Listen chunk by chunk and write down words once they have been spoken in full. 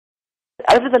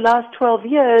over the last 12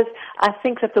 years, I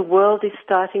think that the world is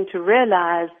starting to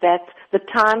realize that the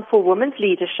time for women's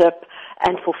leadership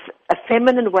and for a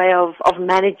feminine way of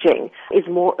managing is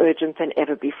more urgent than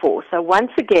ever before. So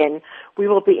once again, we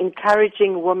will be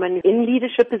encouraging women in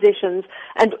leadership positions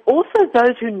and also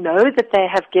those who know that they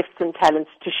have gifts and talents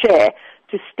to share,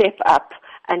 to step up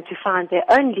and to find their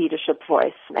own leadership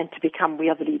voice and to become we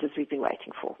are the leaders we've been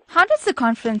waiting for. How does the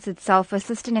conference itself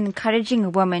assist in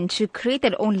encouraging women to create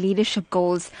their own leadership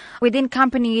goals within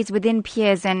companies, within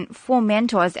peers, and for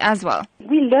mentors as well?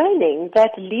 We're learning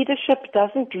that leadership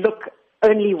doesn't look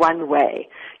only one way.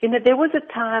 There was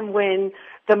a time when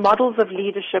the models of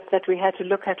leadership that we had to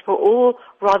look at were all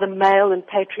rather male and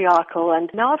patriarchal. And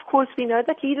now, of course, we know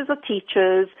that leaders are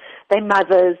teachers, they're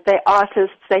mothers, they're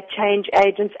artists, they're change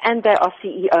agents, and they are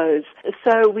CEOs.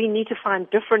 So we need to find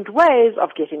different ways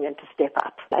of getting them to step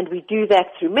up. And we do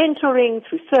that through mentoring,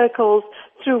 through circles,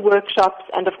 through workshops,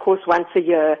 and, of course, once a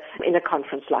year in a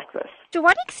conference like this. To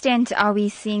what extent are we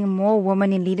seeing more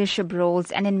women in leadership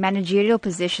roles and in managerial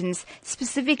positions,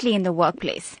 specifically in the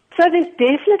workplace? So there's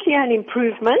definitely an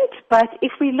improvement, but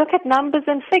if we look at numbers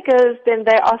and figures, then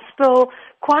they are still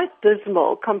quite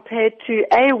dismal compared to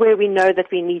A, where we know that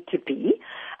we need to be,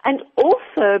 and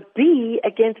also B,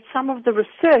 against some of the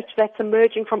research that's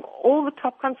emerging from all the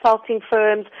top consulting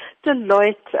firms,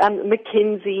 Deloitte,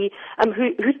 McKinsey,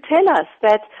 who tell us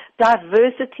that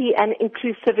diversity and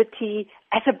inclusivity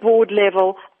at a board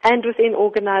level and within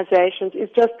organizations is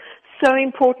just so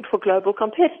important for global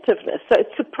competitiveness. So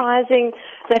it's surprising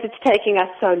that it's taking us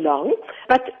so long,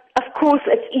 but of course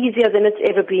it's easier than it's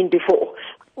ever been before.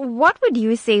 What would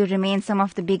you say remain some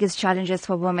of the biggest challenges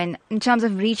for women in terms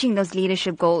of reaching those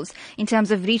leadership goals, in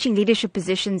terms of reaching leadership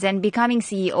positions and becoming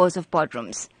CEOs of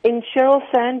boardrooms? In Sheryl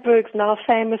Sandberg's now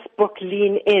famous book,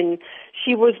 Lean In,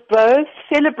 she was both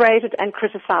celebrated and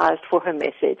criticized for her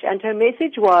message. And her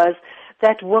message was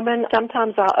that women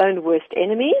sometimes are our own worst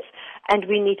enemies, and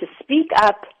we need to speak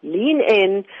up, lean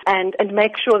in, and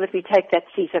make sure that we take that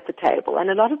seat at the table. And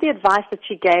a lot of the advice that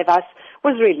she gave us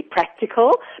was really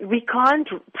practical. We can't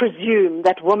presume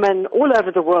that women all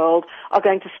over the world are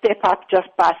going to step up just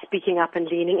by speaking up and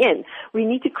leaning in. We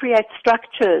need to create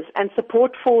structures and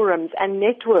support forums and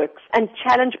networks and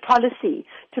challenge policy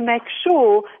to make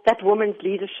sure that women's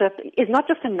leadership is not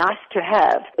just a nice to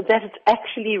have, that it's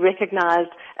actually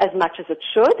recognized as much as it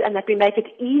should, and that we make it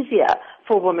easier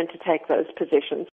for women to take those positions.